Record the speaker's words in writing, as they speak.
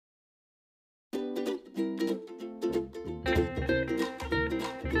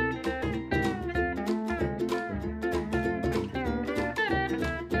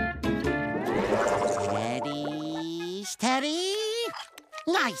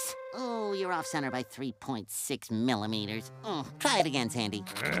Nice! Oh, you're off center by 3.6 millimeters. Oh, try it again, Sandy.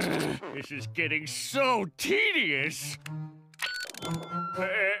 This is getting so tedious.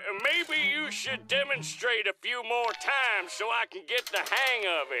 Maybe you should demonstrate a few more times so I can get the hang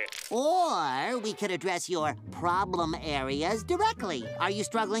of it. Or we could address your problem areas directly. Are you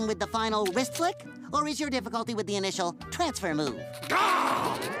struggling with the final wrist flick? Or is your difficulty with the initial transfer move?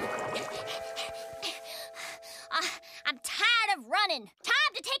 I'm tired of running.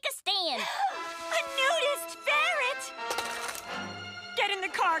 Time to take a stand. A nudist ferret! Get in the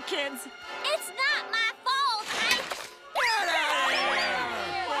car, kids. It's not my fault.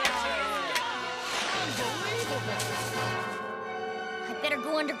 I better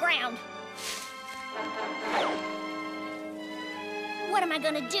go underground. What am I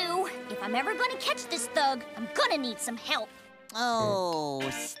gonna do? If I'm ever gonna catch this thug, I'm gonna need some help. Oh,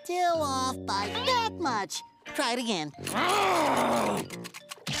 still off by that much. Try it again.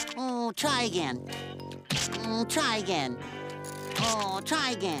 Oh, try again. Try again. Oh,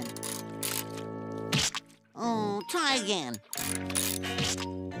 try again. Oh, try again.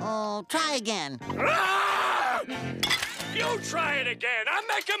 Oh, try again. You try it again. I'm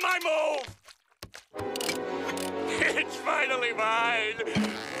making my move. It's finally mine.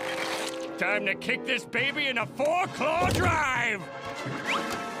 Time to kick this baby in a 4-claw drive.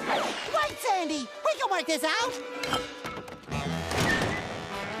 Right, Sandy. We can work this out.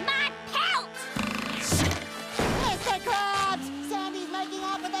 My pelt! Mr. Krabs! Sandy's making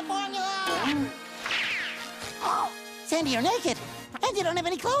off with the formula! Oh, Sandy, you're naked. And you don't have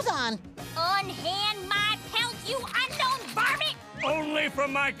any clothes on. Unhand my pelt, you unknown varmint! Only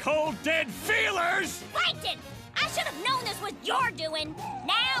from my cold, dead feelers. Plankton! I should have known this was your doing.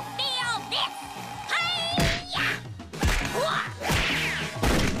 Now feel this! Hi-ya!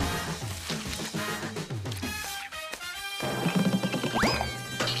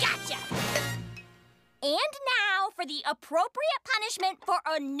 Gotcha! And now for the appropriate punishment for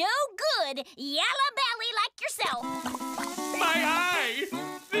a no-good yellow belly like yourself. My eye!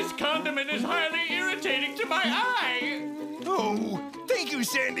 This condiment is highly irritating to my eye. Oh, thank you,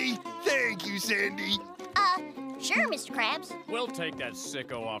 Sandy. Thank you, Sandy. Sure, Mr. Krabs. We'll take that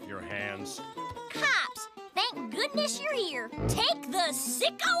sicko off your hands. Cops, thank goodness you're here. Take the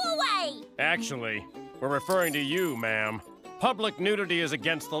sicko away! Actually, we're referring to you, ma'am. Public nudity is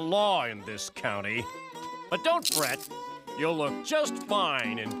against the law in this county. But don't fret. You'll look just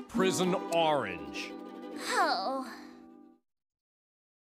fine in prison orange. Oh.